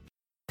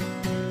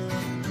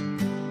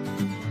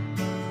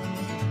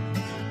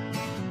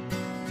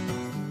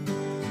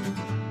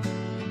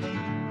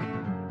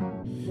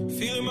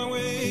Feeling my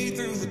way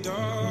through the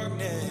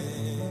darkness,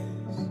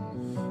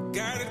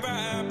 guided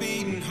by a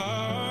beating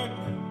heart.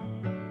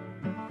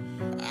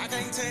 I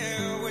can't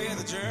tell where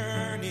the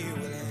journey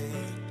will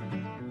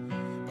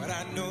end, but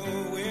I know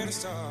where to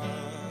start.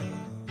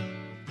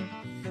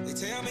 They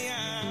tell me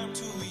I'm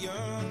too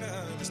young to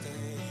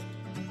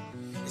understand.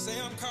 They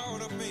say I'm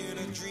caught up in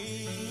a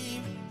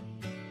dream.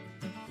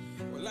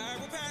 Well,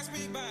 life will pass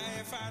me by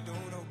if I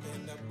don't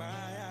open up my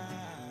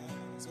eyes.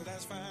 So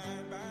that's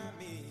fine by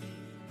me.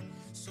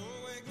 So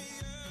wake me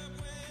up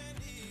when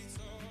it's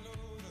all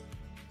over.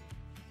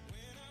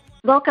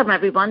 Welcome,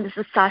 everyone. This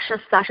is Sasha.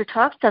 Sasha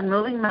Talks on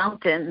Moving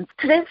Mountains.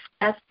 Today's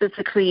guest is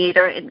a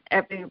creator in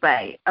every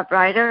way, a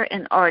writer,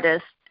 an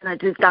artist, and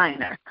a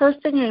designer,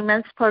 hosting an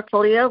immense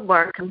portfolio of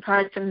work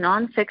comprising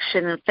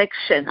nonfiction and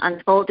fiction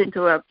unfolding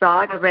through a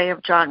broad array of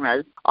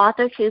genres.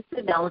 Author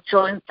Casey Bell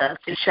joins us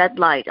to shed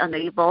light on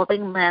the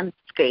evolving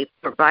landscape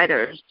for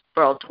writers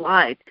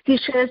worldwide. He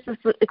shares his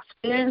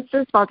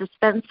experiences while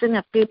dispensing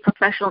a few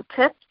professional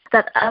tips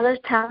that other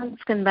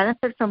talents can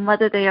benefit from,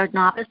 whether they are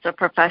novice or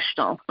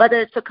professional.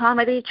 Whether it's a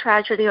comedy,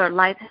 tragedy, or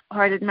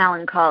light-hearted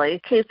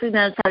melancholy, Casey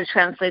knows how to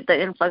translate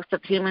the influx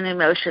of human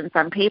emotions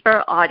on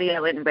paper,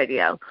 audio, and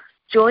video.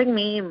 Join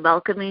me in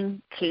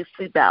welcoming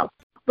Casey Bell.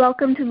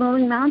 Welcome to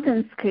Moving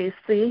Mountains,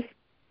 Casey.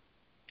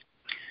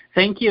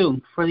 Thank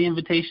you for the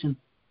invitation.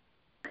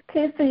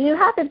 Casey, you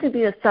happen to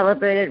be a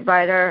celebrated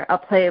writer, a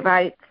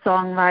playwright,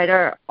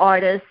 songwriter,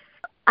 artist.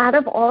 Out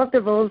of all of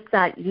the roles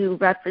that you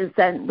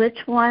represent, which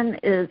one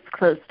is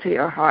close to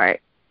your heart,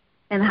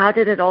 and how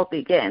did it all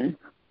begin?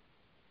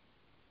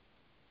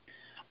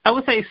 I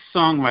would say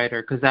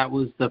songwriter, because that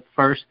was the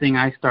first thing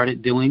I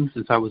started doing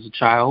since I was a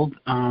child.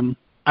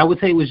 I would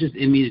say it was just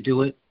in me to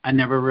do it. I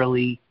never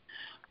really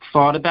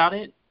thought about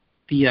it.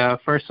 The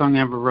first song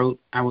I ever wrote,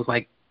 I was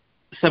like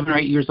 7 or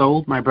 8 years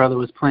old. My brother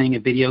was playing a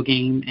video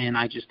game, and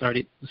I just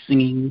started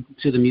singing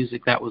to the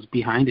music that was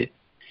behind it.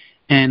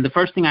 And the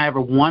first thing I ever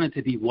wanted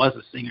to be was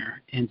a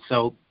singer. And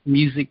so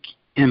music,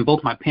 and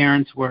both my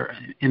parents were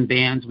in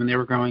bands when they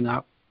were growing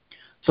up.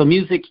 So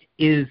music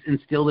is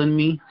instilled in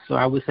me. So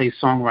I would say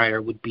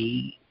songwriter would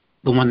be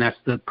the one that's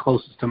the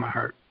closest to my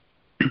heart.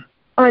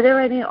 Are there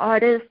any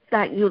artists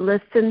that you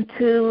listen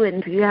to,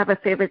 and do you have a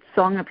favorite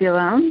song of your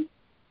own?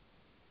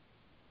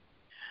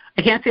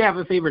 I can't say I have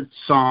a favorite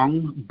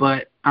song,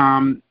 but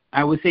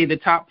I would say the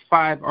top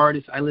 5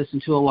 artists I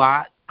listen to a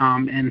lot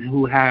and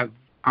who have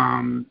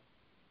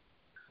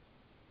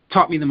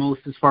taught me the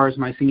most as far as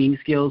my singing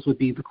skills would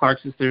be the Clark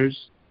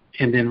Sisters,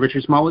 and then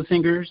Richard Smallwood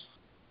Singers,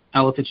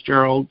 Ella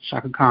Fitzgerald,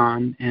 Chaka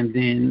Khan, and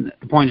then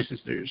the Pointer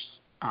Sisters.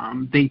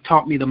 They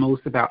taught me the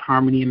most about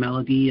harmony and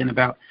melody and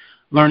about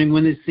learning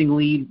when to sing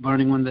lead,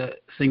 learning when to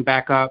sing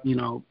back up,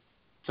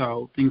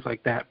 so things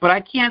like that. But I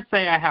can't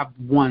say I have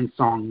one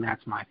song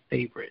that's my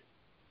favorite.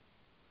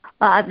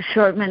 I'm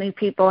sure many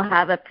people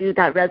have a few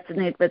that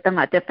resonate with them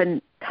at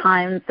different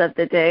times of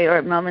the day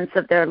or moments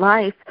of their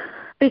life.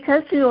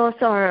 Because you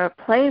also are a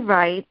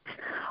playwright,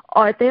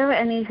 are there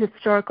any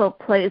historical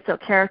plays or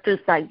characters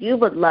that you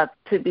would love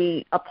to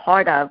be a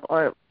part of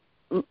or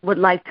would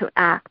like to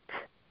act?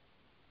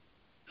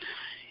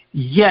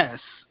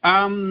 Yes.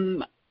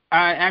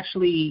 I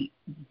actually,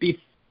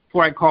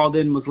 before I called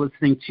in, was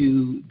listening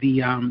to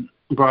the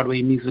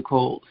Broadway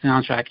musical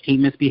soundtrack,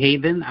 Ain't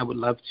Misbehavin'. I would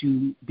love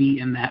to be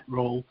in that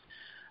role.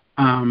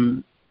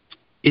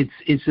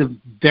 It's a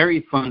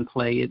very fun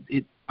play.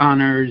 It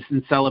honors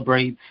and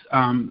celebrates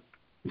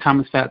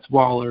Thomas Fats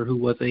Waller, who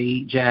was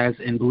a jazz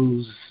and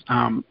blues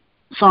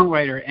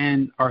songwriter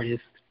and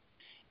artist.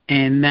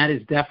 And that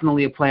is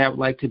definitely a play I would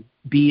like to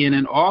be in.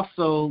 And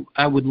also,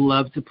 I would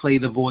love to play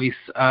the voice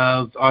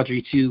of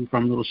Audrey 2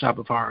 from Little Shop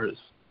of Horrors.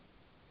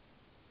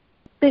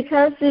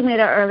 Because you made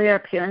an earlier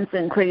appearance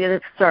in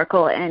Creative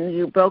Circle and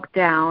you broke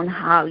down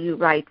how you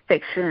write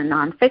fiction and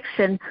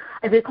nonfiction,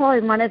 I recall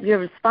in one of your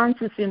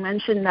responses you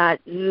mentioned that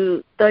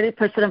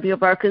 30% of your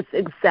work is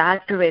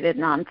exaggerated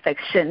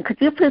nonfiction. Could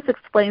you please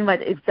explain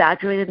what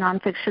exaggerated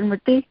nonfiction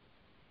would be?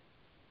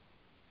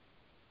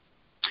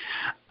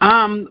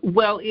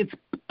 Well, it's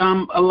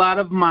a lot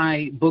of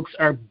my books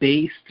are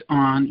based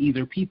on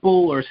either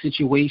people or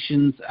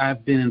situations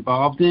I've been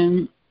involved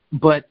in,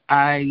 but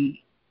I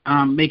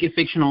make it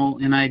fictional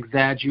and I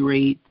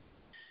exaggerate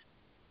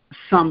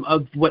some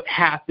of what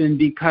happened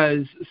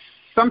because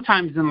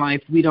sometimes in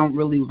life we don't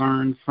really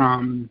learn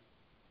from,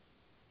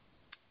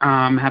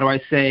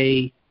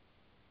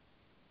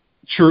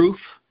 truth.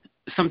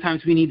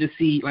 Sometimes we need to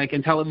see, like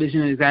in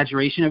television, an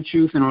exaggeration of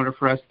truth in order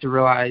for us to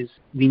realize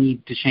we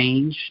need to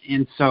change.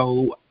 And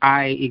so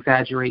I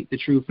exaggerate the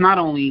truth, not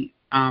only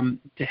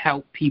to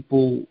help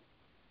people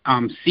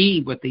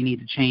see what they need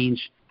to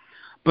change,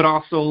 but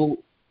also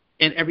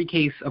in every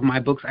case of my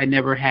books, I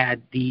never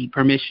had the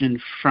permission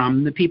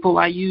from the people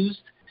I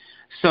used.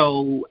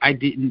 So I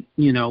didn't,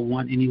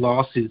 want any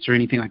lawsuits or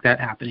anything like that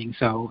happening.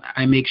 So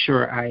I make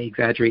sure I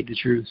exaggerate the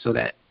truth so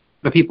that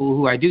the people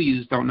who I do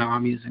use don't know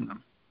I'm using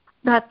them.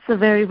 That's a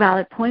very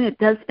valid point. It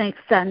does make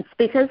sense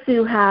because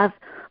you have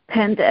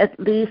penned at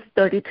least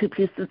 32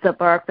 pieces of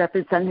work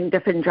representing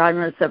different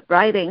genres of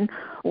writing.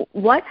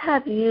 What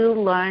have you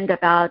learned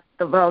about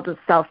the world of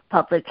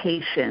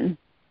self-publication?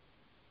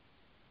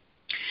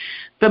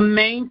 The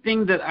main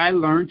thing that I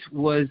learned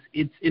was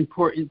it's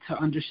important to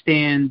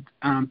understand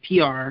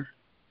PR,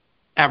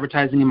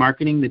 advertising and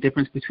marketing, the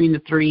difference between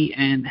the three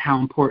and how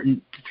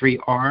important the three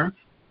are.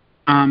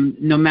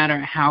 No matter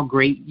how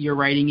great your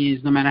writing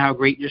is, no matter how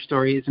great your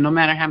story is, and no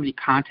matter how many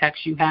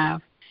contacts you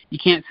have, you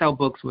can't sell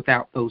books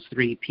without those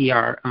three: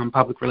 PR,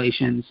 public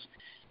relations,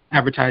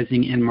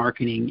 advertising, and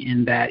marketing.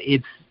 In that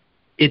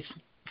it's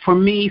for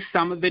me,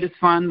 some of it is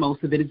fun,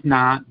 most of it is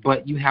not,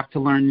 but you have to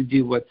learn to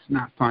do what's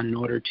not fun in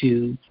order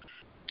to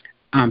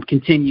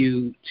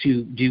continue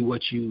to do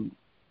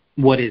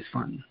what is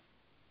fun.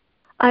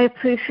 I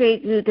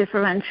appreciate you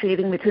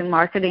differentiating between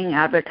marketing,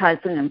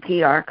 advertising, and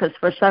PR, because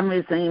for some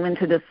reason, even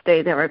to this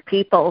day, there are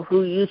people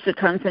who use the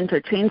terms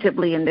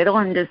interchangeably, and they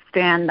don't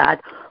understand that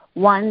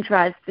one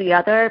drives the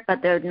other,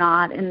 but they're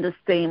not in the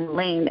same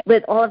lane.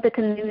 With all of the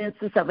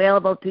conveniences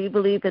available, do you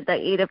believe that the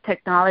aid of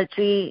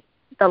technology,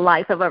 the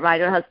life of a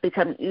writer has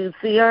become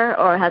easier,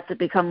 or has it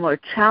become more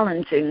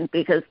challenging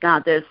because now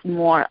there's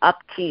more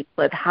upkeep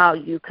with how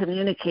you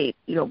communicate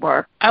your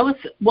work?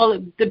 Well,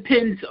 it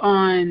depends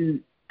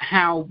on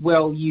how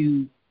well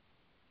you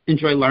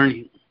enjoy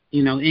learning.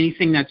 You know,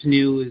 anything that's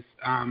new is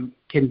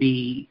can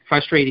be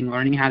frustrating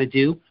learning how to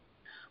do.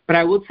 But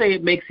I would say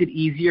it makes it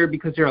easier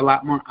because there are a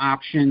lot more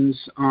options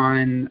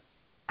on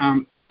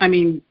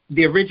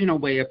the original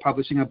way of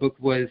publishing a book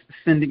was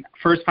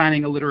first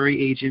finding a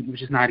literary agent,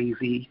 which is not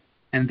easy,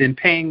 and then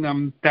paying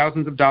them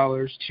thousands of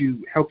dollars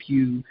to help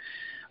you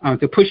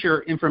to push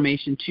your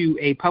information to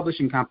a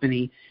publishing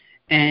company.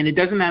 And it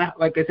doesn't matter,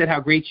 like I said, how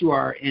great you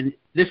are. And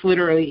this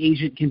literary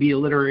agent can be a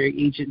literary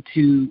agent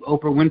to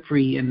Oprah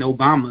Winfrey and the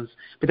Obamas,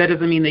 but that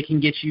doesn't mean they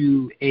can get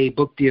you a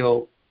book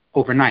deal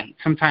overnight.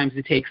 Sometimes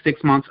it takes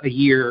 6 months, a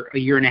year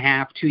and a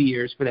half, 2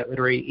 years for that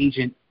literary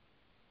agent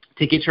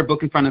to get your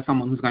book in front of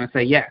someone who's going to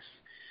say yes.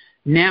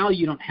 Now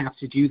you don't have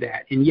to do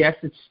that. And yes,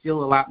 it's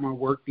still a lot more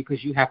work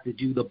because you have to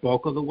do the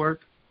bulk of the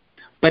work,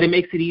 but it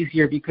makes it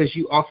easier because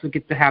you also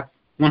get to have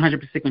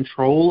 100%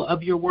 control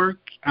of your work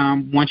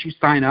once you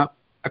sign up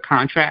a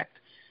contract.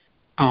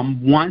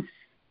 Once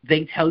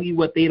they tell you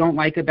what they don't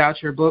like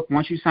about your book,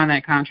 once you sign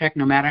that contract,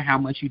 no matter how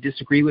much you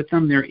disagree with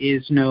them, there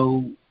is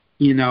no,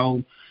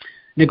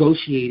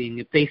 negotiating.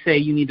 If they say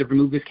you need to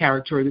remove this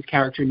character, or this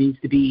character needs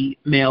to be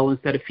male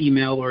instead of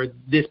female, or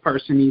this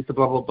person needs to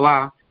blah, blah,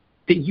 blah,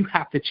 then you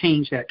have to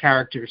change that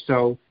character.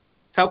 So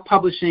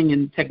self-publishing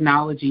and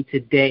technology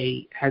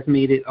today has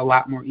made it a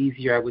lot more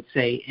easier, I would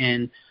say,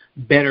 and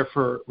better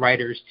for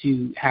writers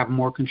to have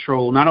more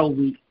control, not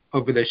only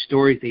over the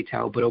stories they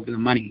tell, but over the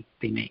money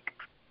they make.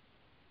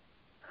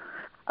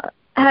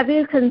 Have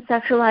you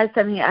conceptualized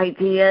any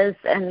ideas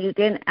and you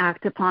didn't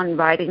act upon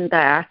writing the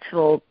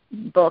actual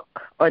book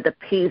or the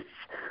piece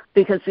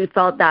because you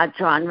felt that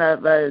genre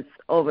was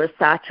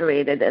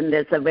oversaturated and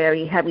there's a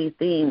very heavy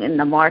theme in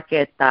the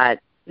market that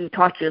you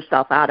talked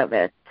yourself out of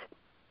it?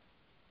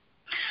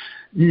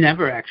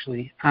 Never,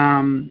 actually.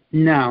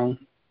 No.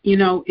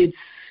 It's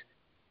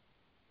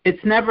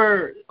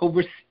never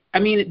over. I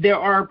mean, there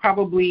are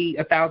probably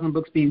 1,000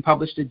 books being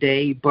published a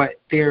day, but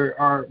there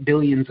are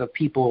billions of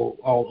people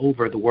all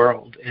over the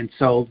world. And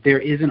so there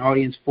is an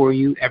audience for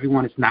you.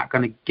 Everyone is not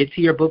going to get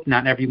to your book.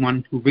 Not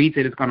everyone who reads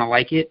it is going to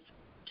like it.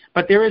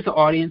 But there is an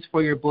audience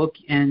for your book,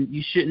 and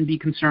you shouldn't be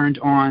concerned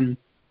on,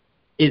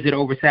 is it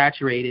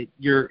oversaturated?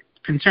 Your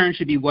concern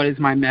should be, what is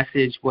my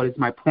message? What is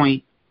my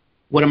point?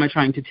 What am I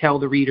trying to tell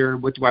the reader?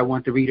 What do I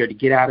want the reader to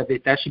get out of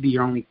it? That should be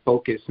your only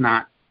focus,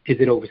 not is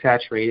it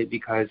oversaturated?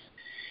 Because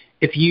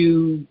if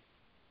you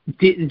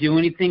didn't do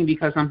anything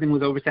because something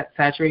was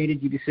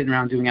oversaturated, you'd be sitting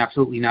around doing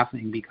absolutely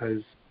nothing,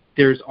 because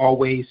there's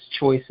always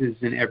choices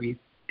in every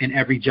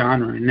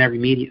genre, in every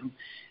medium.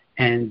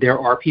 And there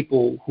are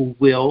people who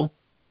will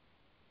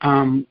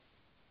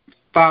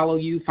follow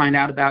you, find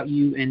out about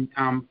you, and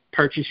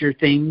purchase your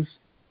things.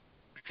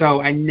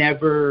 So I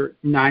never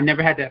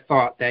had that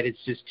thought that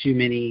it's just too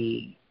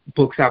many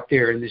books out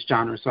there in this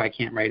genre, so I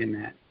can't write in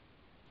that.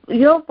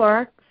 Your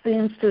work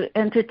seems to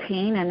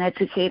entertain and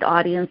educate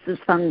audiences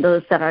from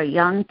those that are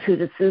young to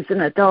the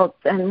seasoned adults.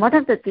 And one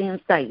of the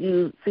themes that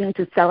you seem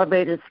to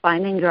celebrate is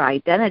finding your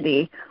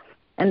identity,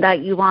 and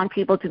that you want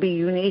people to be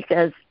unique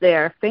as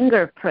their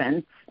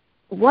fingerprints.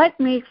 What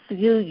makes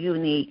you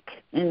unique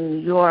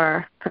in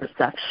your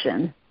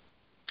perception?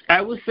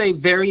 I would say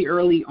very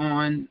early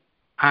on,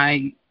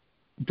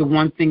 the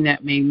one thing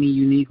that made me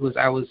unique was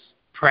I was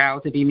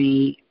proud to be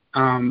me.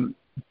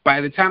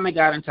 By the time I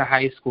got into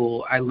high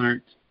school, I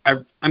learned,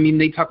 I mean,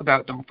 they talk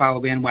about don't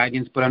follow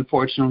bandwagons, but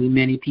unfortunately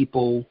many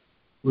people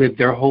live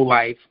their whole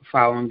life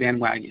following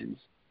bandwagons.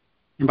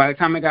 And by the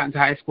time I got into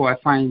high school, I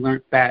finally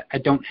learned that I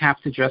don't have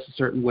to dress a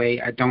certain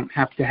way. I don't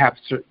have to have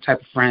a certain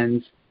type of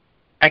friends.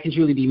 I can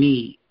truly be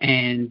me.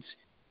 And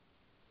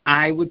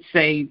I would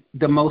say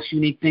the most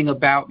unique thing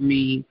about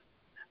me,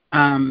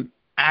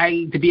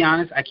 to be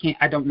honest,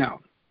 I don't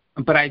know.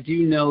 But I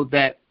do know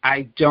that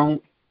I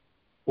don't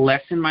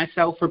lessen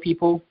myself for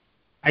people.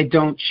 I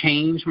don't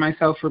change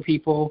myself for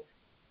people.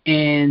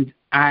 And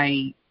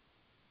I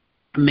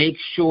make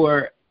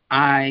sure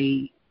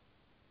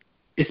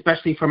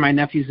especially for my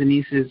nephews and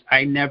nieces,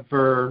 I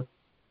never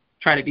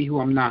try to be who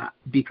I'm not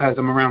because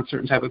I'm around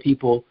certain type of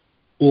people,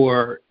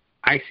 or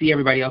I see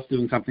everybody else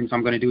doing something, so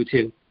I'm going to do it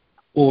too.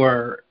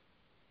 Or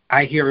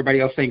I hear everybody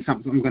else saying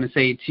something, I'm going to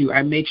say it too.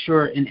 I make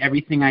sure in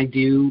everything I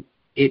do,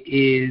 it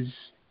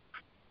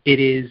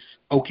is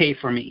okay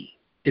for me.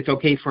 It's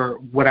okay for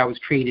what I was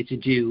created to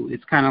do.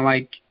 It's kind of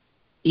like,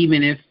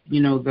 even if,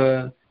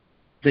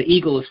 the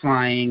eagle is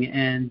flying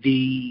and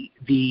the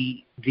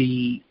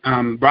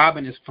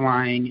robin is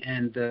flying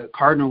and the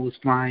cardinal is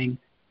flying,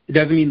 it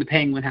doesn't mean the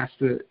penguin has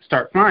to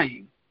start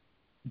flying.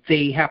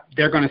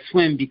 They're going to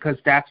swim because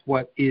that's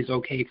what is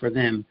okay for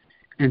them.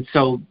 And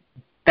so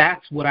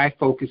that's what I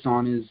focus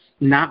on, is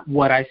not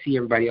what I see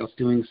everybody else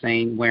doing,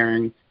 saying,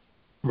 wearing,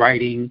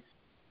 writing,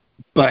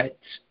 but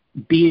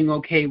being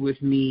okay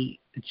with me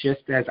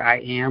just as I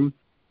am.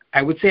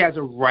 I would say as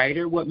a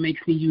writer, what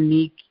makes me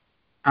unique,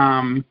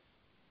 and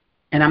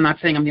I'm not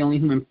saying I'm the only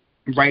human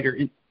writer,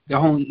 the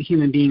only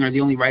human being or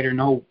the only writer in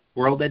the whole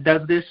world that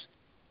does this,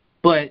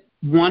 but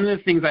one of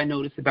the things I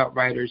notice about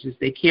writers is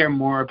they care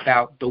more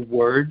about the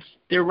words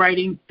they're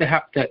writing,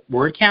 the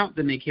word count,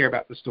 than they care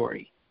about the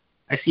story.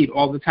 I see it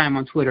all the time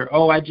on Twitter.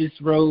 Oh, I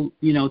just wrote,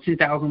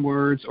 10,000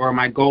 words, or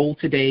my goal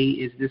today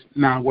is this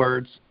amount of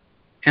words.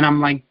 And I'm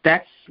like,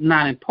 that's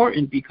not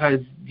important, because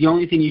the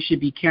only thing you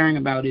should be caring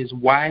about is,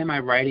 why am I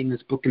writing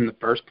this book in the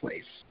first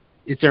place?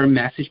 Is there a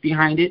message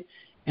behind it?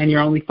 And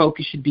your only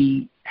focus should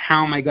be,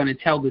 how am I going to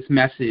tell this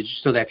message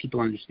so that people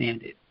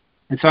understand it?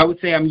 And so I would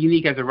say I'm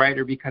unique as a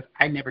writer because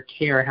I never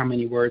care how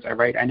many words I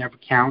write. I never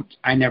count.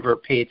 I never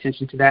pay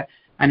attention to that.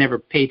 I never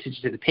pay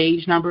attention to the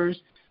page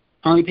numbers.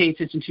 I only pay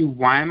attention to,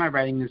 why am I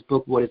writing this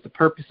book, what is the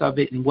purpose of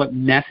it, and what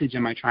message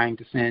am I trying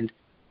to send,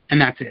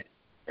 and that's it.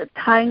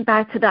 Tying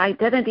back to the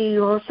identity,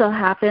 you also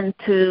happen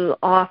to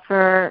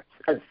offer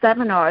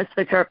seminars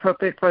which are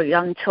appropriate for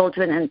young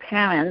children and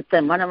parents,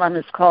 and one of them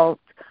is called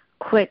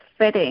Quit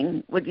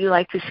Fitting. Would you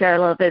like to share a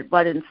little bit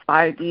what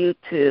inspired you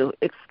to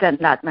extend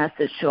that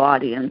message to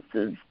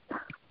audiences?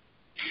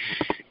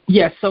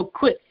 Yes, so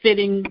Quit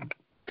Fitting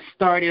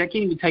started, I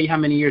can't even tell you how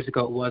many years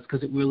ago it was,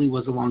 because it really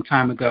was a long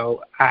time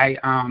ago.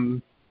 At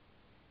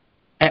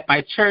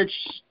my church,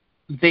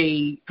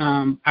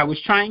 I was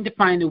trying to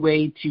find a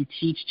way to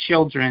teach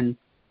children,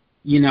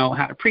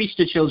 how to preach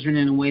to children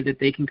in a way that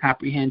they can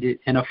comprehend it,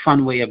 and a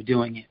fun way of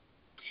doing it.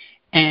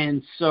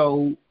 And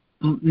so,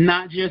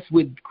 not just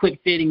with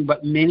Quit Fitting,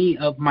 but many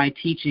of my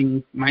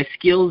teaching, my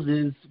skills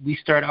is, we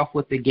start off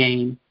with a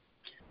game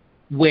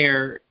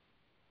where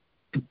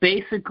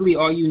basically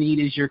all you need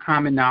is your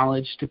common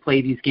knowledge to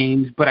play these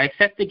games, but I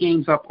set the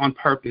games up on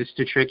purpose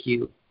to trick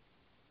you.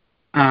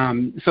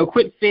 So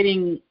Quit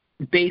Fitting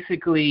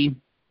basically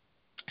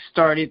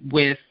started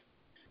with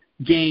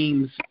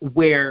games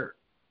where,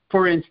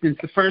 for instance,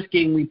 the first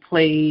game we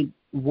played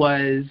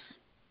was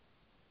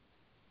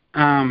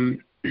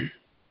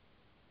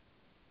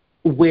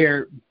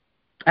where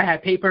I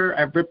had paper,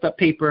 I ripped up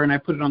paper, and I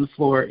put it on the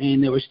floor,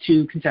 and there was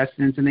two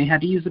contestants, and they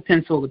had to use a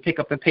pencil to pick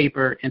up the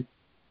paper and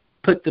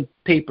put the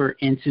paper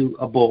into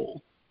a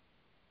bowl.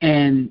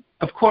 And,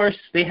 of course,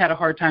 they had a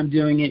hard time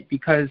doing it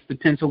because the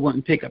pencil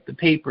wouldn't pick up the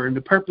paper, and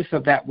the purpose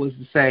of that was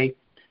to say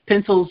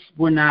pencils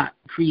were not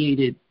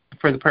created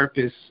for the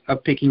purpose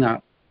of picking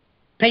up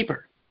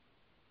paper.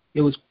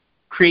 It was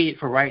created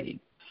for writing.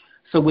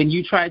 So when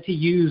you try to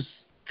use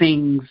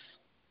things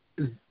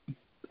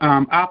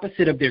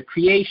opposite of their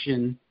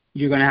creation,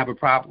 you're going to have a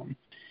problem.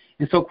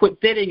 And so Quit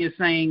Fitting is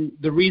saying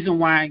the reason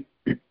why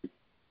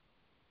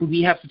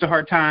we have such a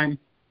hard time,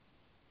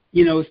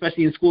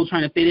 especially in school,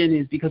 trying to fit in,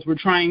 is because we're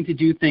trying to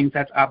do things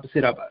that's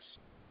opposite of us.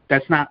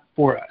 That's not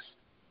for us.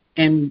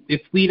 And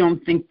if we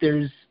think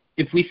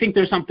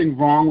there's something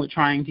wrong with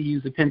trying to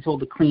use a pencil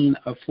to clean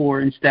a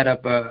floor instead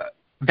of a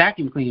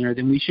vacuum cleaner,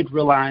 then we should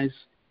realize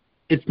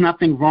it's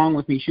nothing wrong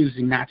with me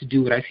choosing not to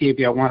do what I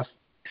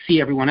see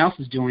everyone else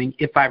is doing,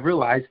 if I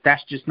realize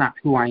that's just not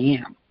who I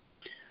am.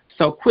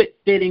 So Quit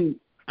Fitting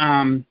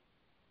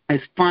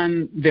is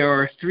fun. There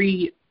are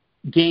 3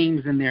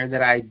 games in there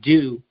that I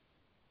do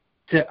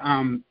to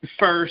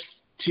first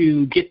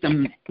to get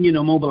them,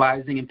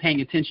 mobilizing and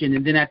paying attention,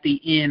 and then at the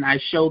end I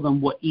show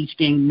them what each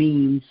game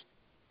means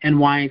and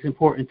why it's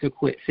important to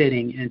quit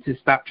fitting and to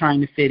stop trying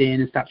to fit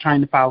in and stop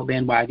trying to follow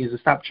bandwagons and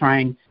stop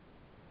trying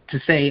to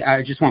say,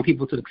 I just want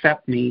people to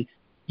accept me.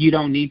 You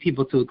don't need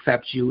people to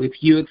accept you.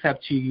 If you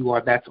accept who you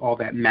are, that's all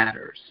that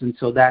matters. And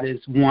so that is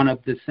one of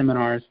the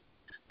seminars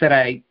that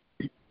I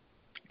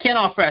can't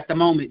offer at the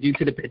moment due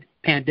to the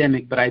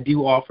pandemic, but I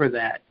do offer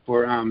that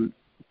for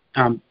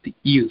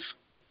youth.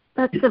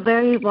 That's a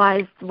very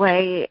wise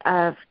way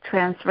of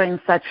transferring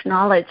such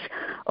knowledge.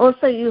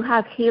 Also, you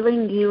have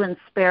Healing You and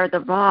Spare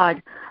the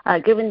Rod.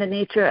 Given the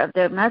nature of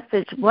their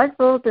message, what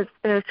role does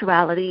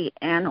spirituality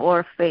and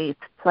or faith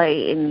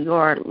play in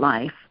your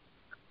life?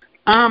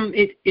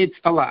 It's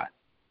a lot.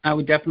 I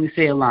would definitely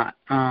say a lot.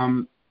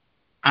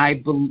 I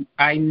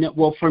know.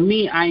 Well, for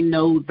me, I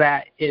know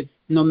that if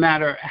no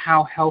matter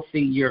how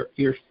healthy your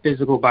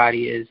physical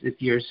body is,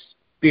 if your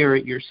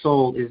spirit, your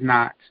soul is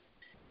not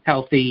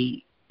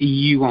healthy,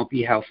 you won't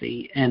be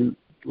healthy. And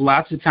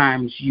lots of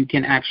times you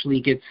can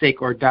actually get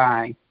sick or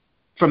die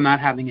from not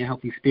having a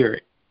healthy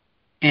spirit.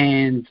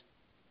 And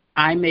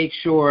I make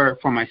sure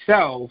for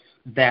myself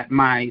that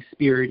my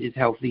spirit is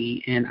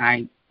healthy, and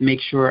I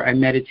make sure I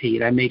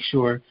meditate. I make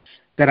sure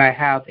that I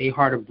have a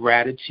heart of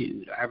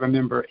gratitude. I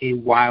remember a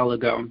while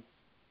ago,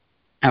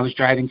 I was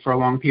driving for a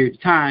long period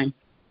of time,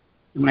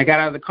 and when I got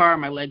out of the car,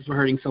 my legs were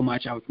hurting so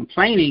much, I was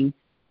complaining,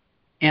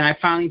 and I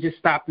finally just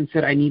stopped and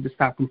said, I need to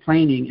stop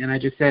complaining. And I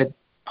just said,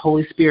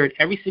 Holy Spirit,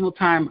 every single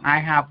time I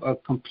have a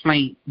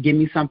complaint, give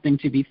me something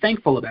to be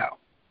thankful about.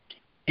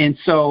 And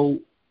so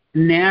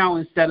now,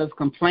 instead of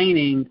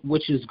complaining,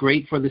 which is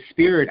great for the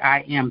spirit,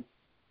 I am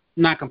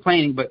not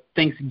complaining, but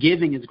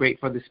thanksgiving is great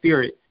for the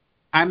spirit.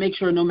 I make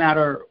sure no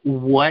matter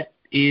what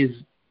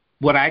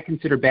I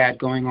consider bad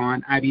going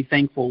on, I be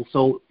thankful.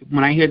 So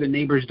when I hear the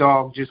neighbor's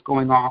dog just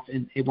going off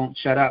and it won't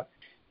shut up,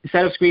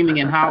 instead of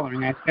screaming and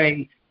hollering, I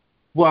say,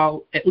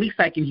 well, at least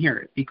I can hear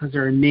it, because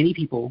there are many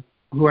people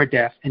who are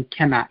deaf and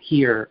cannot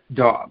hear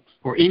dogs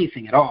or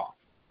anything at all.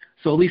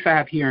 So at least I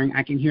have hearing.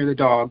 I can hear the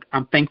dog.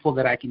 I'm thankful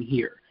that I can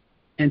hear.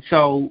 And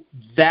so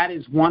that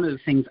is one of the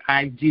things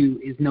I do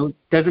is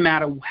doesn't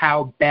matter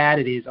how bad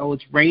it is. Oh,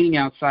 it's raining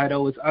outside.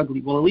 Oh, it's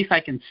ugly. Well, at least I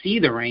can see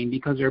the rain,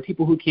 because there are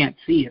people who can't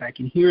see it. I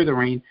can hear the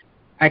rain.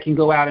 I can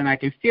go out and I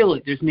can feel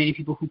it. There's many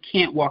people who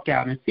can't walk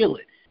out and feel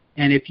it.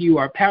 And if you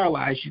are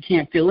paralyzed, you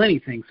can't feel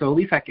anything. So at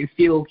least I can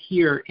feel,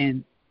 hear,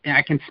 and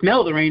I can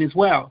smell the rain as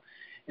well.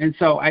 And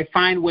so I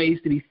find ways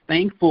to be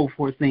thankful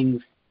for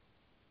things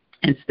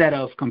instead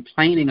of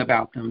complaining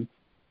about them.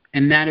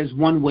 And that is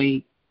one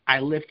way I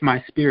lift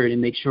my spirit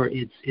and make sure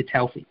it's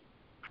healthy.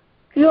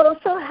 You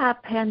also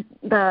have penned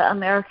the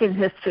American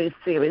History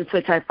series,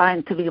 which I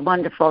find to be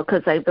wonderful,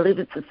 because I believe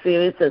it's a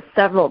series of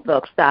several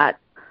books that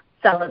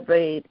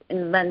celebrate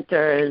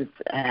inventors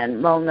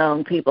and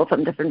well-known people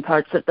from different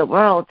parts of the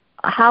world.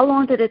 How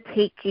long did it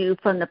take you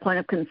from the point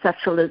of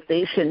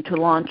conceptualization to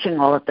launching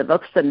all of the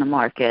books in the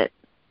market?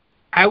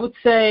 I would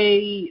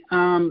say,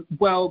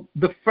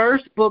 the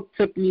first book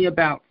took me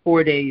about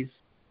 4 days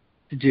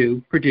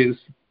to produce,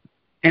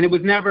 and it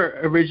was never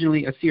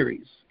originally a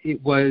series.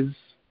 It was,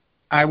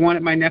 I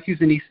wanted my nephews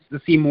and nieces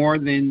to see more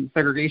than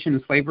segregation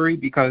and slavery,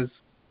 because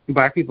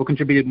Black people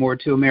contributed more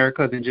to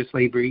America than just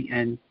slavery,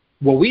 and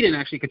we didn't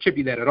actually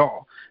contribute that at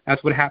all.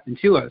 That's what happened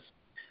to us.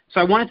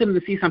 So I wanted them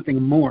to see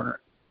something more,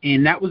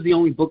 and that was the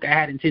only book I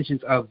had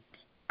intentions of,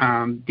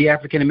 the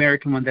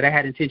African-American one that I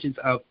had intentions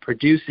of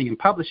producing and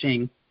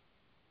publishing,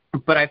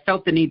 but I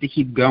felt the need to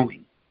keep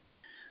going.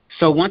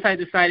 So once I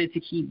decided to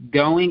keep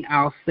going,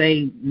 I'll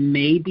say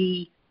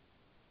maybe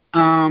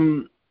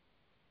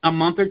a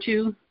month or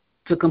two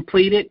to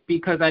complete it,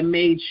 because I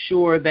made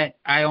sure that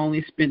I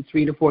only spent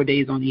 3 to 4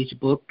 days on each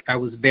book. I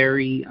was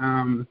very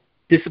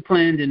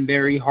disciplined and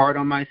very hard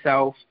on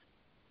myself,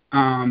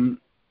 and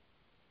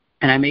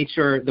I made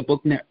sure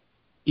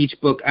each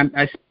book,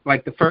 I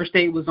like the first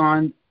day was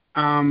on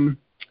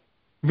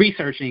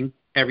researching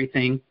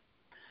everything.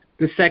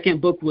 The second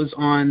book was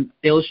on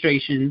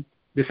illustration.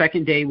 The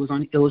second day was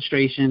on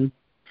illustration.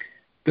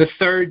 The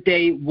third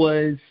day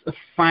was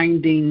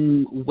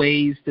finding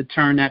ways to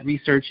turn that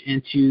research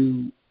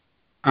into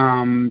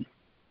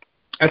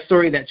a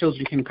story that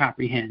children can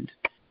comprehend.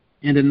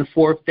 And then the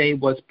fourth day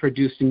was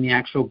producing the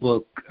actual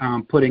book,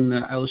 putting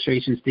the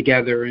illustrations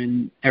together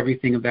and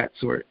everything of that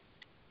sort.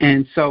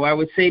 And so I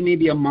would say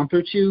maybe a month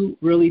or two,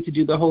 really, to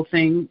do the whole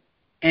thing.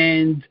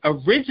 And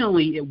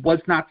originally, it was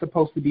not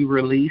supposed to be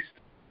released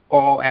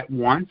all at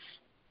once.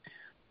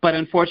 But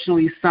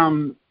unfortunately,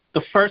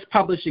 the first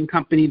publishing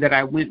company that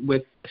I went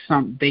with,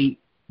 they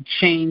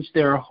changed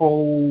their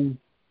whole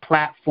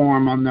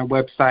platform on their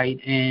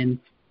website, and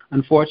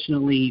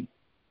unfortunately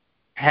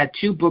had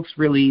 2 books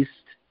released,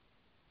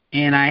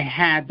 and I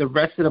had the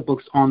rest of the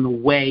books on the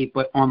way,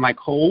 but on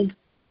hold.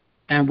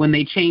 And when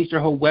they changed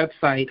their whole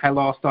website, I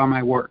lost all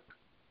my work.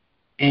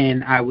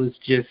 And I was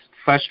just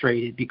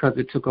frustrated, because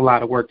it took a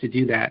lot of work to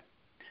do that.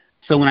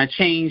 So when I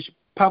changed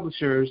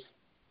publishers,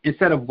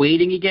 instead of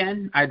waiting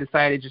again, I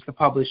decided just to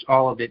publish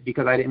all of it,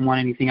 because I didn't want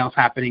anything else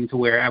happening to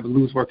where I would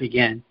lose work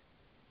again.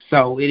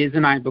 So it is a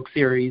 9-book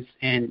series,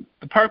 and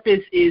the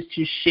purpose is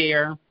to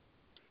share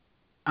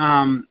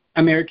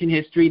American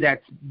history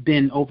that's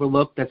been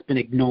overlooked, that's been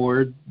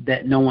ignored,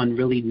 that no one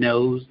really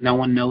knows, no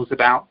one knows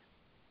about.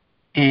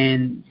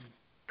 And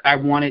I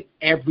wanted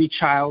every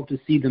child to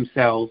see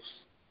themselves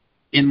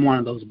in one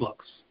of those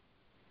books.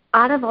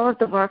 Out of all of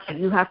the work that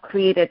you have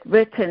created,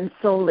 written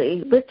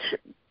solely, which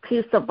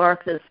piece of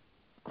work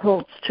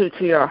holds true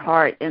to your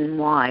heart, and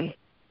why?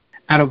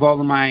 Out of all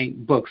of my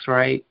books,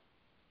 right?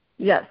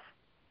 Yes.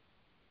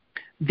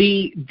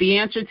 The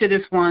answer to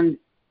this one,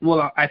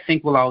 I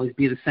think will always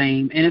be the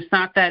same. And it's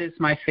not that it's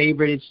my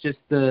favorite, it's just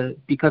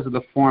because of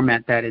the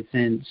format that it's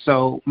in.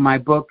 So my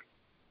book,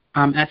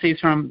 Essays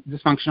from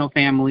Dysfunctional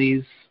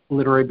Families,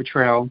 Literary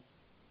Betrayal,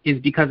 is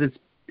because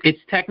It's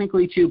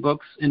technically 2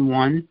 books in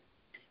one,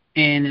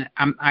 and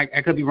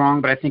I could be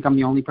wrong, but I think I'm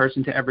the only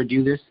person to ever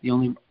do this, the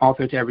only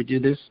author to ever do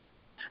this.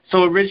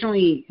 So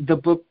originally, the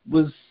book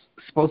was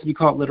supposed to be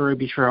called Literary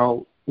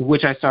Betrayal,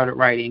 which I started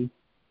writing,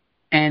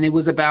 and it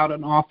was about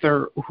an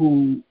author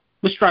who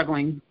was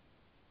struggling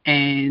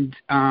and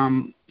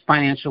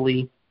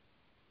financially,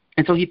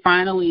 and so he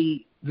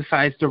finally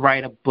decides to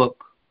write a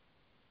book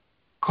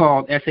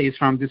called Essays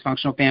from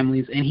Dysfunctional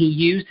Families, and he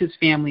used his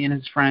family and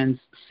his friends'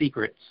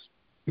 secrets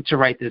to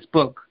write this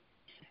book.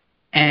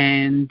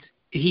 And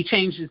he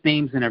changed his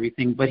names and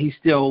everything, but he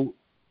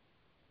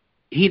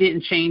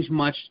didn't change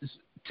much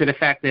to the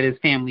fact that his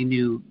family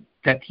knew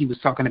that he was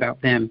talking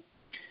about them.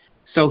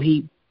 So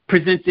he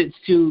presents it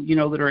to,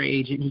 literary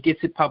agent. He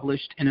gets it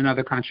published in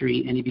another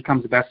country, and he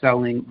becomes a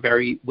best-selling,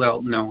 very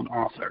well-known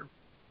author.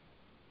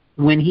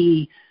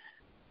 When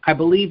I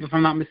believe, if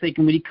I'm not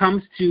mistaken, when he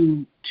comes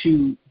to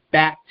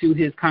back to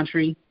his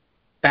country,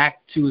 back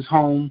to his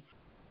home,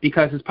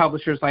 because his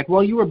publisher's like,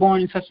 well, you were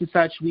born in such and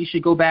such, we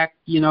should go back,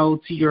 to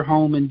your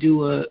home and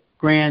do a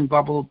grand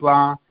blah, blah,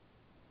 blah.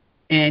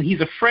 And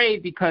he's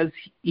afraid because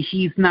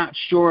he's not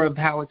sure of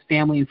how his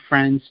family and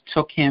friends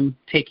took him,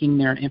 taking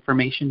their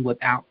information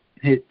without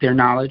their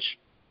knowledge.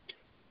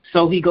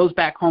 So he goes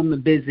back home to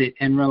visit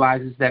and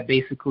realizes that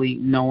basically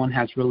no one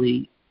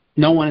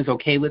is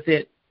okay with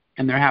it,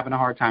 and they're having a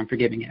hard time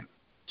forgiving him.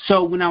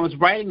 So when I was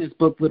writing this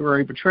book,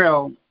 Literary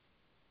Betrayal,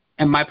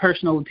 in my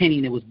personal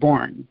opinion, it was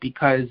born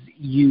because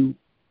you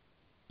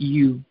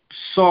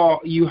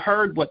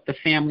heard what the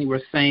family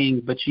were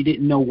saying, but you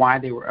didn't know why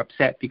they were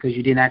upset because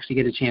you didn't actually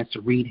get a chance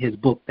to read his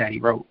book that he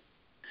wrote.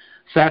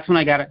 So that's when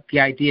I got the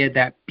idea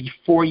that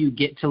before you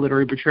get to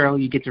Literary Betrayal,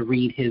 you get to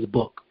read his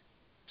book.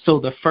 So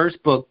the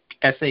first book,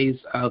 Essays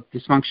of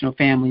Dysfunctional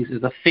Families,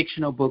 is a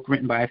fictional book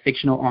written by a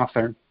fictional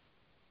author.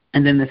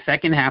 And then the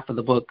second half of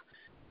the book,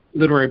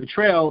 Literary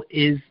Betrayal,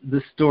 is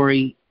the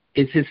story,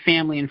 is his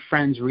family and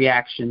friends'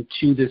 reaction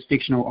to this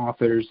fictional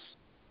author's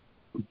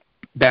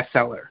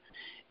bestseller.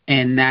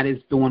 And that is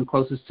the one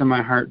closest to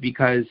my heart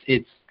because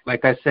it's,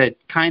 like I said,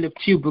 kind of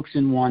 2 books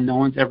in one. No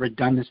one's ever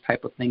done this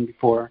type of thing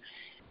before,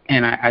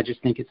 and I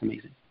just think it's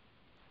amazing.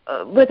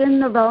 Within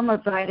the realm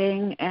of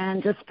writing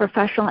and just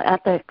professional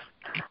ethics,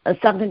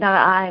 something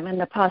that I'm in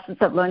the process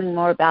of learning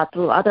more about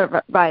through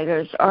other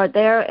writers, are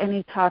there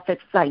any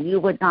topics that you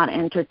would not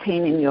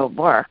entertain in your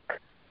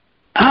work?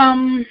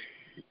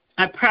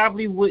 I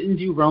probably wouldn't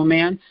do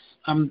romance.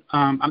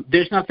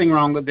 There's nothing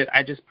wrong with it.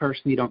 I just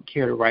personally don't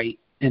care to write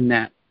in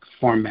that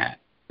format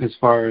as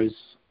far as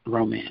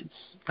romance.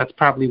 That's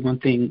probably one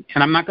thing.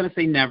 And I'm not going to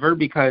say never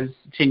because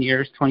 10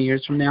 years, 20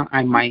 years from now,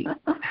 I might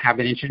have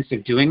an interest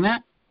of doing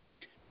that.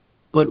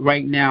 But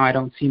right now, I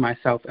don't see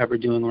myself ever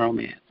doing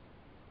romance.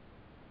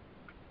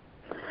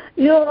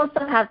 You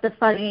also have the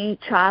funny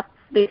chops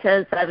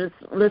because I was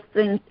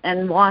listening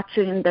and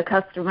watching The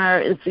Customer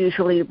is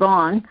Usually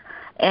Wrong.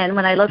 And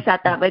when I looked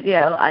at that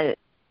video,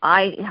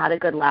 I had a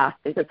good laugh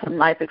because from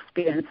life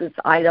experiences,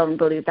 I don't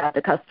believe that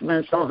the customer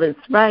is always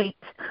right.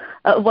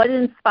 What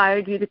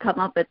inspired you to come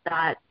up with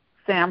that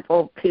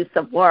sample piece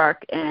of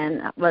work,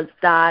 and was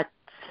that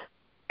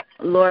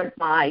lured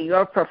by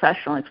your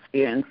professional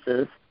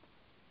experiences?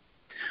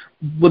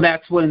 Well,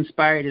 that's what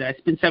inspired it. I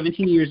spent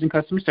 17 years in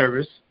customer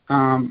service.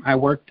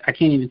 I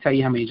can't even tell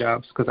you how many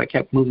jobs because I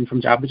kept moving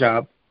from job to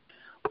job.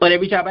 But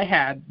every job I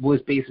had was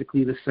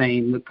basically the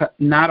same.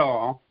 Not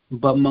all,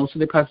 but most of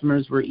the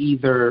customers were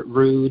either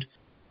rude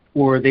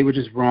or they were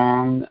just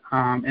wrong,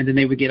 and then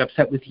they would get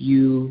upset with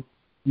you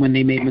when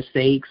they made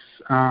mistakes.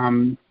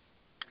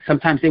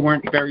 Sometimes they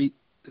weren't very,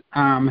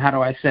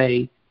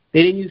 they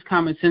didn't use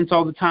common sense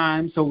all the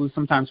time, so it was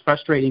sometimes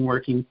frustrating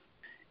working.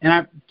 And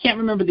I can't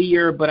remember the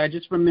year, but I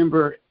just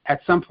remember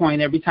at some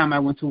point every time I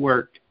went to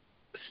work,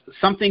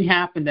 something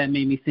happened that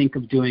made me think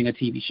of doing a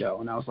TV show.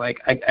 And I was like,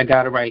 I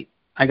got to write.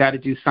 I got to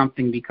do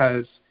something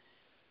because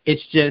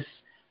it's just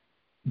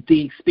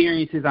the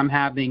experiences I'm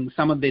having.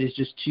 Some of it is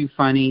just too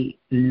funny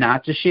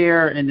not to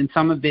share. And then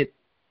some of it,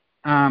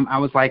 I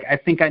was like, I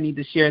think I need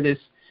to share this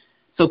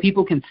so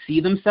people can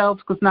see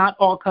themselves because not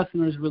all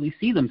customers really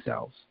see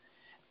themselves.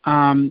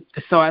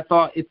 So I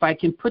thought if I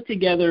can put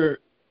together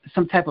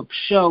some type of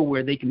show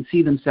where they can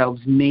see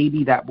themselves,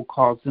 maybe that will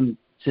cause them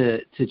to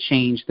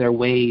change their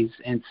ways.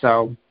 And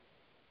so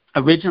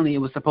originally it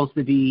was supposed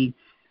to be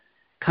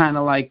kind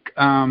of like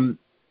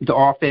The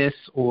Office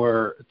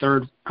or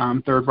Third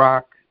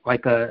Rock,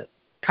 like a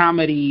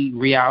comedy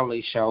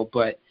reality show.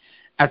 But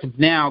as of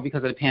now,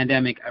 because of the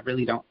pandemic, I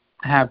really don't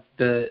have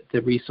the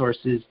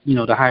resources,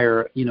 to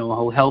hire, a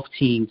whole health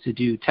team to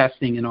do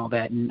testing and all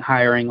that and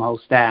hiring a whole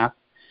staff.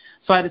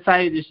 So I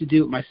decided just to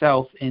do it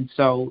myself. And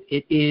so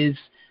it is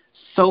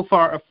so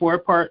far a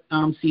 4-part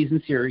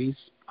season series.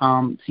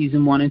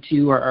 Season 1 and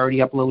 2 are already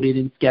uploaded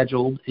and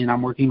scheduled, and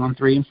I'm working on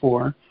 3 and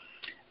 4.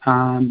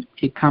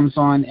 It comes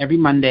on every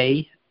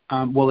Monday.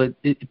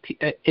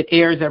 It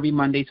airs every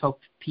Monday,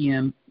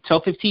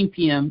 12:15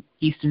 p.m.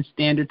 Eastern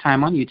Standard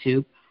Time on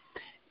YouTube.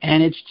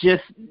 And it's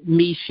just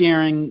me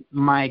sharing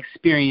my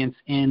experience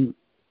in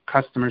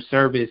customer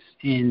service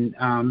in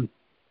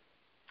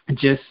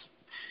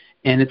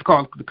And it's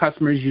called the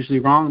customer is usually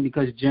wrong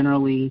because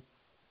generally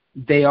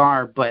they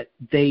are, but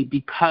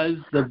because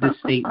of the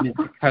statement,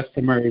 the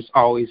customer is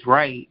always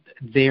right,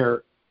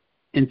 they're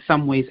in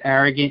some ways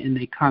arrogant and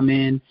they come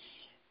in.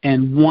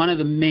 And one of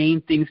the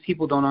main things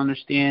people don't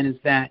understand is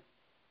that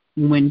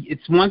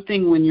it's one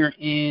thing when you're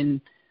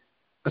in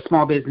a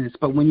small business,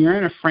 but when you're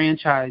in a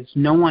franchise,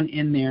 no one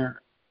in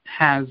there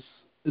has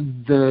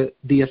the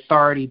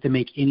authority to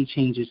make any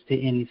changes to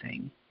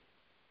anything.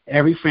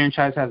 Every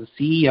franchise has a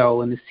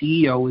CEO, and the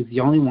CEO is the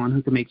only one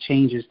who can make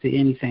changes to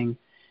anything.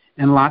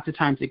 And lots of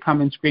times they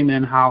come in screaming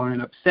and hollering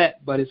and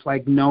upset, but it's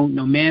like no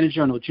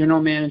manager, no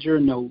general manager,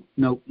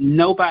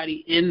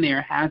 nobody in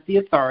there has the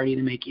authority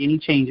to make any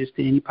changes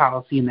to any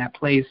policy in that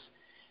place.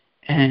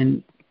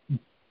 And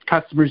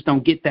customers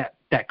don't get that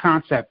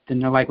concept,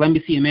 and they're like, let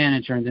me see a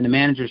manager, and then the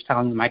manager's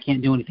telling them I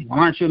can't do anything. Well,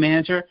 aren't you a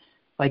manager?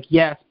 Like,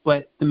 yes,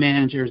 but the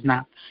manager is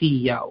not the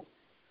CEO.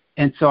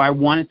 And so I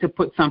wanted to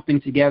put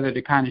something together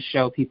to kind of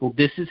show people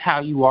this is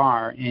how you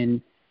are.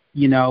 And,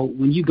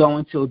 when you go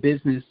into a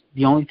business,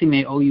 the only thing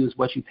they owe you is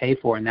what you pay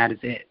for, and that is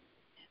it.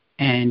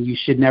 And you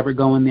should never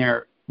go in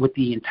there with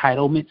the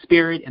entitlement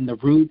spirit and the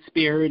rude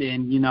spirit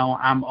and,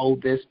 I'm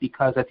owed this,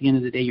 because at the end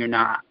of the day, you're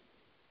not.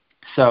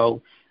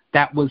 So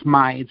that was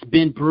it's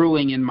been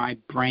brewing in my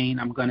brain,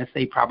 I'm going to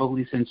say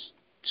probably since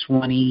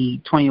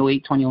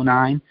 2008,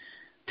 2009,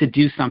 to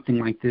do something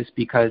like this,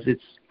 because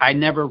I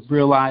never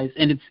realized,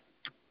 and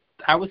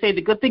I would say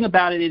the good thing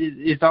about it is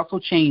it's also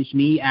changed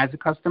me as a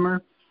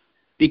customer,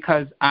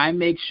 because I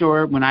make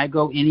sure when I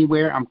go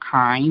anywhere, I'm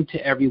kind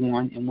to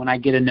everyone, and when I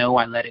get a no,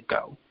 I let it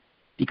go.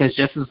 Because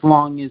just as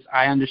long as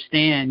I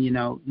understand,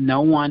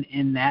 no one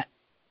in that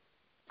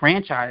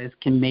franchise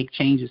can make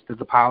changes to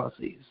the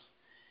policies.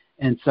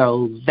 And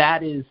so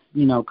that is,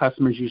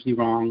 customers usually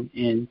wrong,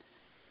 and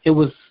it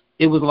was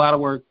a lot of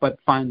work, but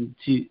fun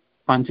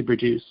to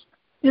produce.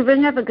 You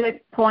bring up a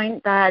good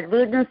point that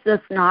rudeness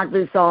does not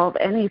resolve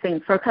anything.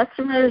 For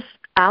customers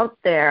out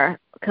there,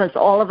 because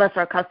all of us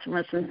are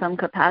customers in some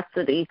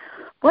capacity,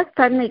 what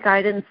friendly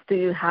guidance do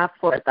you have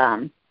for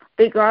them,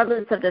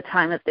 regardless of the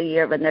time of the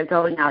year when they're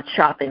going out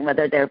shopping,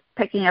 whether they're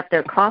picking up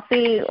their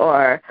coffee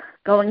or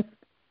going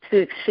to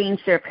exchange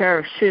their pair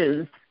of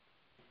shoes?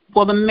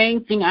 Well, the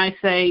main thing I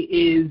say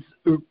is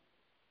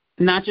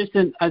not just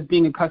as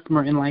being a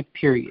customer in life,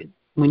 period.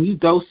 When you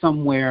go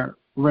somewhere,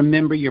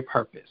 remember your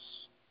purpose.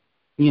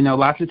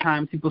 Lots of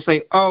times people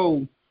say,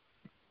 oh,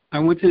 I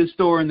went to the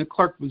store and the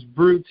clerk was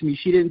rude to me.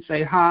 She didn't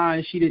say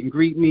hi. She didn't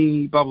greet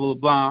me, blah, blah,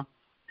 blah.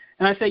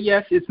 And I say,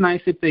 yes, it's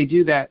nice if they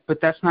do that,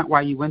 but that's not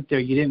why you went there.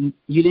 You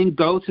didn't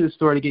go to the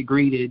store to get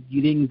greeted.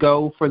 You didn't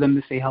go for them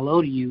to say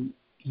hello to you.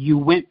 You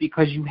went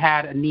because you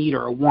had a need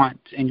or a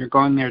want, and you're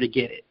going there to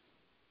get it.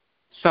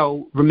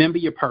 So remember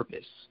your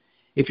purpose.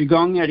 If you're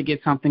going there to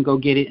get something, go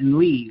get it and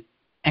leave.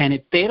 And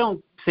if they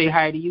don't say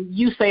hi to you,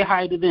 you say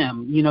hi to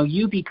them.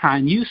 You be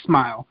kind. You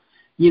smile.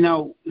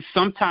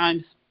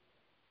 Sometimes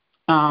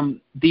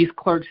these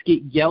clerks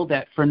get yelled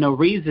at for no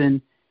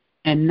reason,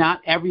 and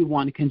not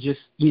everyone can just,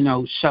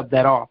 shove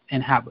that off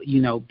and have,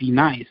 be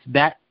nice.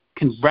 That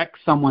can wreck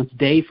someone's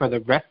day for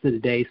the rest of the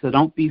day. So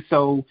don't be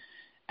so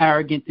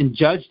arrogant and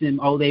judge them.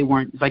 Oh, they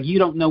weren't. Like, you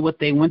don't know what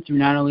they went through.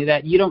 Not only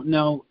that, you don't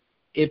know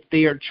if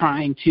they are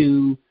trying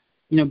to,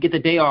 get the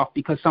day off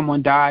because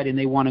someone died and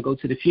they want to go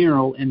to the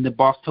funeral and the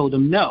boss told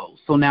them no.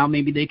 So now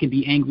maybe they can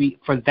be angry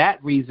for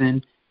that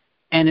reason,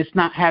 and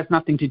has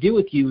nothing to do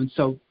with you. And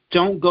so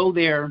don't go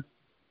there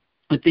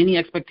with any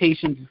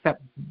expectations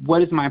except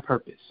what is my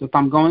purpose. So if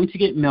I'm going to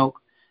get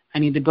milk, I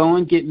need to go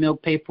and get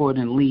milk, pay for it,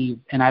 and leave,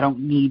 and I don't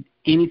need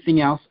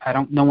anything else.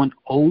 No one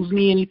owes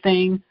me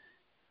anything,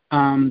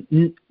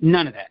 none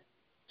of that.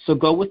 So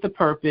go with the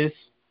purpose,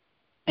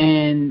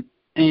 and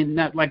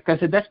that, like I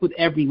said, that's with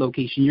every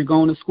location. You're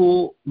going to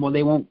school, well,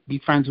 they won't be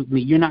friends with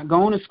me. You're not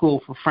going to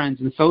school for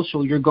friends and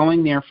social. You're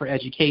going there for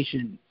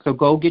education. So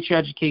go get your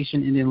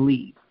education and then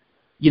leave.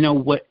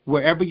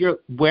 Wherever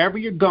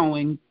you're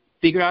going,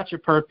 figure out your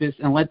purpose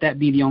and let that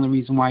be the only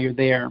reason why you're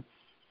there.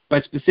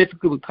 But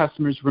specifically with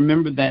customers,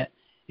 remember that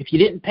if you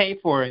didn't pay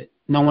for it,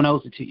 no one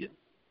owes it to you,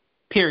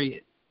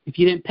 period. If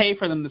you didn't pay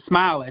for them to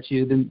smile at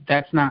you, then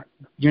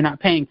you're not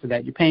paying for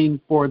that. You're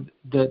paying for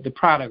the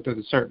product or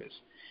the service.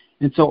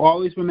 And so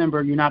always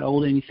remember you're not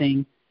owed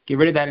anything. Get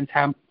rid of that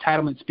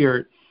entitlement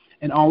spirit.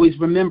 And always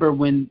remember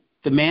when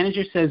the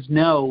manager says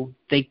no,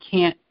 they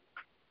can't,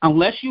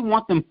 unless you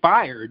want them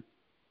fired,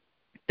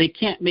 they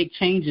can't make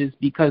changes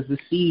because the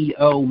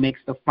CEO makes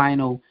the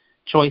final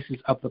choices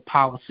of the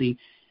policy.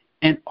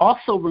 And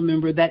also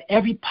remember that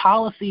every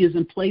policy is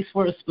in place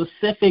for a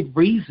specific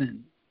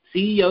reason.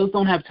 CEOs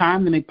don't have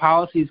time to make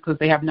policies because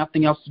they have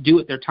nothing else to do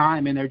with their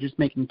time and they're just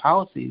making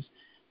policies.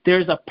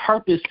 There's a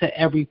purpose to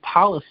every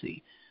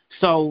policy.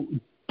 So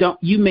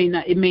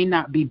it may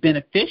not be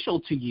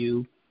beneficial to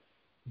you,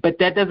 but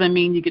that doesn't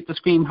mean you get to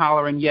scream,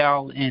 holler, and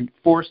yell and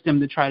force them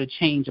to try to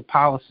change a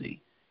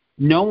policy.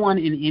 No one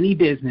in any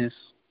business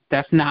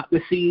that's not the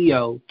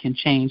CEO can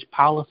change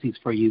policies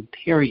for you,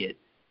 period.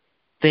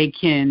 They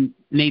can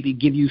maybe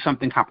give you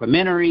something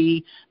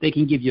complimentary. They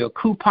can give you a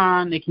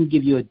coupon. They can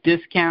give you a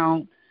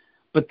discount.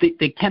 But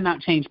they cannot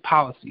change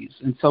policies.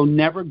 And so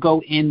never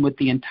go in with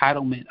the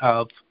entitlement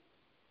of,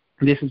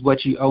 this is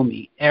what you owe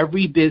me.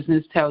 Every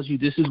business tells you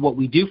this is what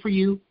we do for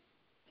you,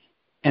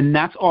 and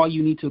that's all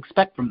you need to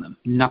expect from them,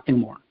 nothing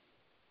more.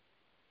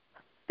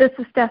 This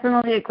is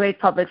definitely a great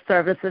public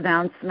service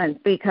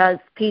announcement because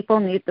people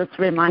need this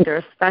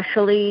reminder,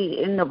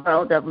 especially in the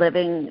world of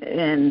living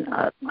in,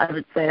 I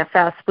would say, a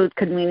fast food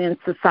convenience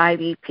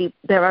society.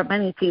 There are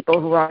many people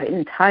who are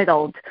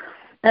entitled.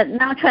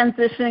 Now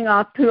transitioning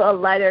off to a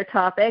lighter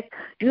topic,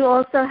 you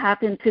also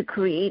happen to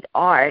create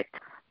art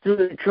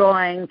through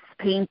drawings,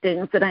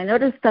 paintings, and I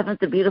noticed some of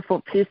the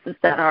beautiful pieces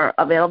that are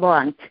available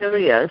on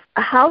Curious.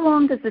 How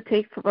long does it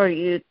take for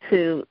you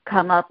to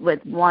come up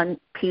with one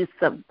piece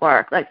of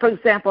work? Like, for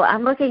example,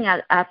 I'm looking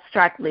at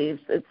Abstract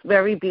Leaves. It's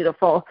very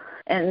beautiful,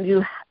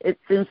 and it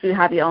seems you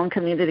have your own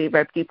community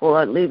where people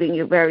are leaving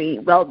you very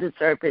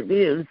well-deserved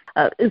reviews.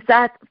 Is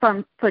that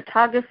from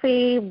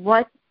photography?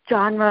 What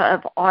genre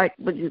of art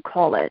would you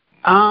call it?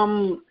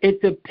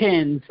 It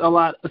depends a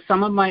lot.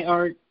 Some of my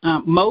art,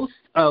 most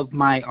of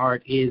my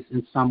art is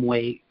in some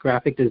way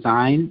graphic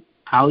design.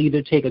 I'll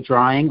either take a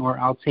drawing or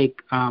I'll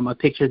take a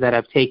picture that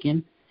I've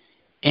taken,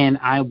 and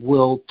I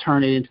will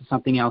turn it into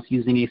something else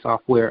using a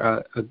software,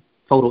 a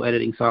photo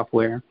editing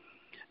software.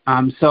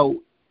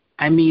 So,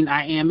 I mean,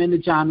 I am in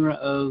the genre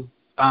of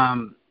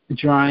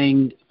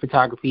drawing,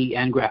 photography,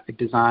 and graphic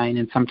design,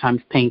 and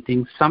sometimes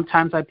painting.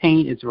 Sometimes I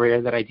paint. It's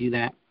rare that I do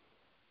that.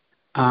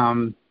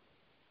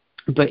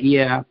 But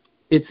yeah,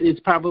 it's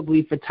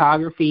probably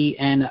photography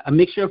and a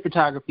mixture of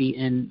photography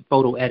and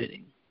photo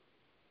editing.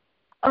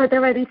 Are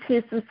there any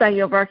pieces that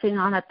you're working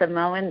on at the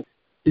moment?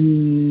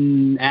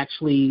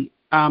 Actually,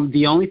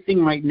 the only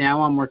thing right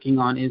now I'm working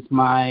on is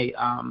my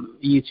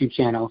YouTube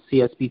channel,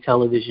 CSB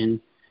Television.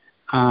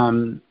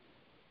 One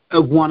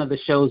of the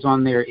shows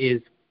on there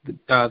is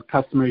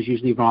Customer is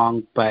Usually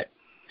Wrong, but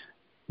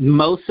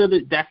most of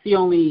that's the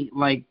only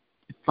like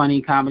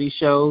funny comedy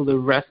show. The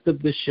rest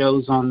of the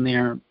shows on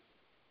there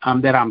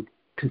that I'm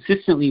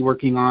consistently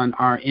working on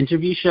are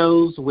interview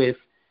shows with,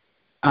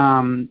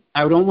 I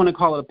don't want to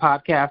call it a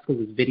podcast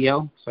because it's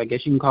video, so I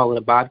guess you can call it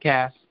a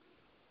podcast.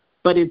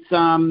 But it's,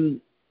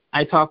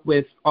 I talk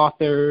with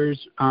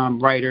authors,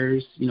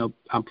 writers,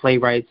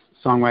 playwrights,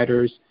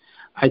 songwriters.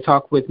 I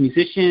talk with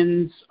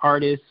musicians,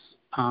 artists,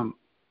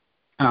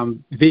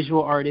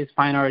 visual artists,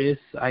 fine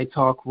artists. I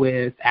talk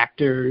with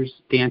actors,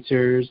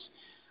 dancers,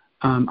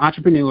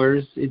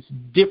 entrepreneurs. It's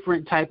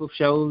different type of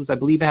shows. I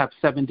believe I have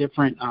 7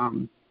 different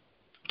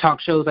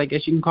talk shows, I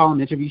guess you can call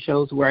them, interview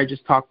shows, where I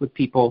just talk with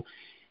people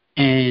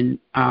and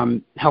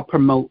help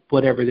promote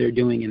whatever they're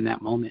doing in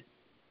that moment.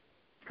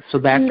 So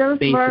that's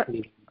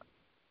basically.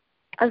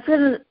 I was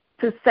going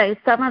to say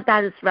some of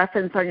that is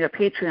referenced on your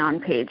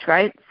Patreon page,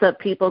 right? So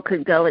people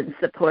could go and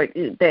support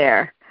you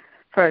there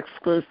for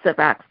exclusive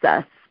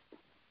access.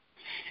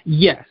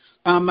 Yes.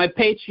 My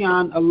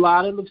Patreon, a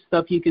lot of the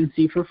stuff you can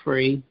see for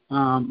free,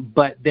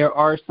 but there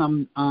are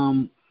some,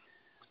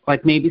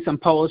 like maybe some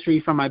poetry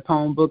from my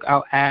poem book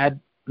I'll add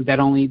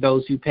that only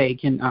those who pay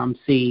can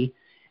see,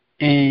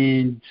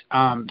 and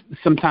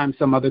sometimes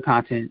some other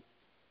content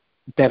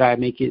that I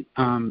make it,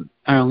 I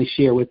only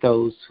share with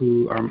those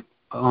who are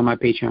on my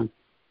Patreon.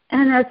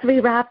 And as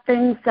we wrap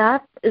things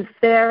up, is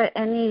there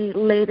any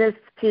latest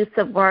piece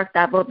of work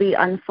that will be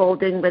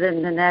unfolding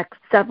within the next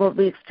several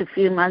weeks to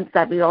few months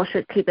that we all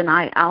should keep an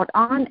eye out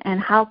on? And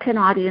how can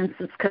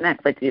audiences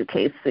connect with you,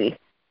 Casey?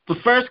 The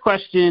first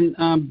question,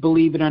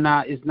 believe it or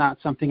not, is not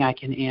something I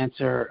can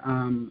answer.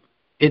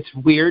 It's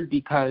weird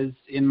because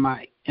in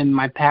my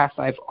past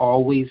I've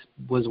always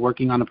was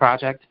working on a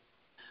project,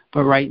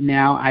 but right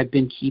now I've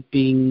been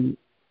keeping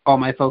all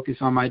my focus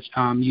on my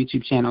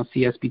YouTube channel,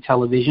 CSB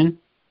Television.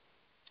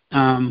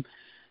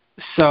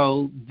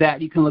 So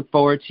that you can look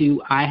forward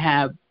to. I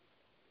have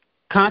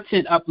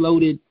content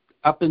uploaded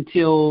up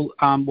until,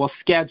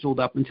 scheduled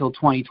up until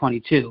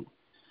 2022.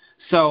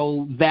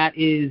 So that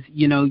is,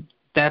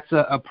 that's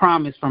a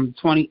promise from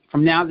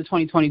now to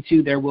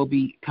 2022. There will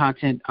be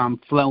content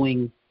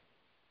flowing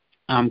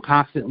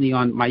constantly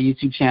on my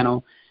YouTube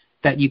channel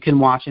that you can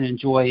watch and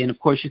enjoy. And of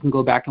course, you can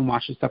go back and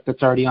watch the stuff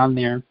that's already on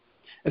there.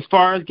 As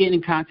far as getting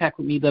in contact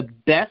with me, the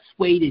best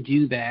way to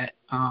do that,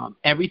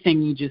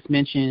 everything you just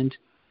mentioned,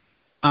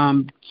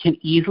 can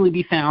easily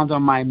be found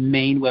on my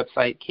main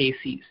website,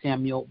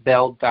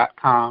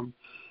 CaseySamuelBell.com.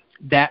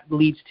 That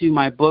leads to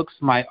my books,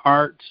 my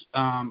art,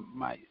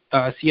 my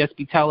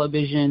CSB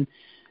Television,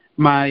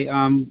 my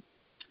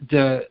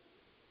the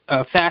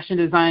fashion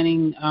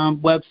designing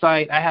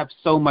website. I have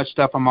so much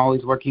stuff I'm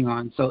always working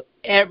on. So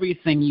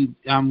everything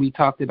we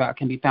talked about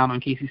can be found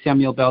on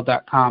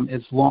CaseySamuelBell.com,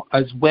 as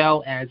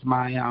well as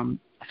my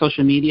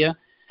social media.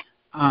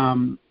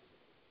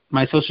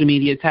 My social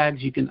media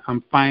tags, you can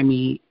find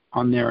me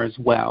on there as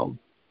well.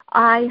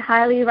 I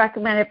highly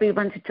recommend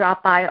everyone to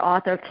drop by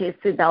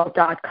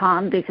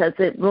authorcaseybell.com because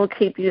it will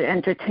keep you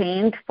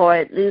entertained for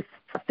at least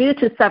a few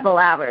to several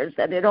hours,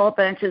 and it all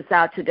branches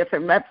out to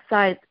different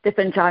websites,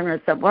 different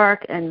genres of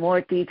work, and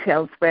more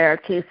details where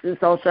Case is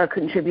also a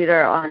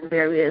contributor on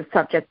various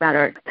subject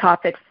matter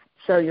topics.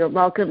 So you're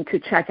welcome to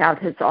check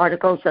out his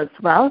articles as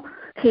well.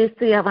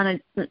 Casey, I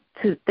wanted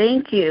to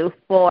thank you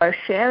for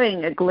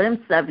sharing a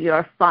glimpse of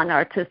your fun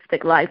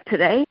artistic life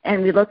today,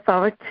 and we look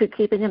forward to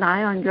keeping an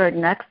eye on your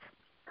next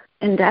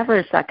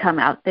endeavors that come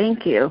out.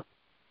 Thank you.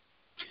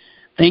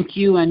 Thank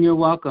you, and you're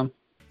welcome.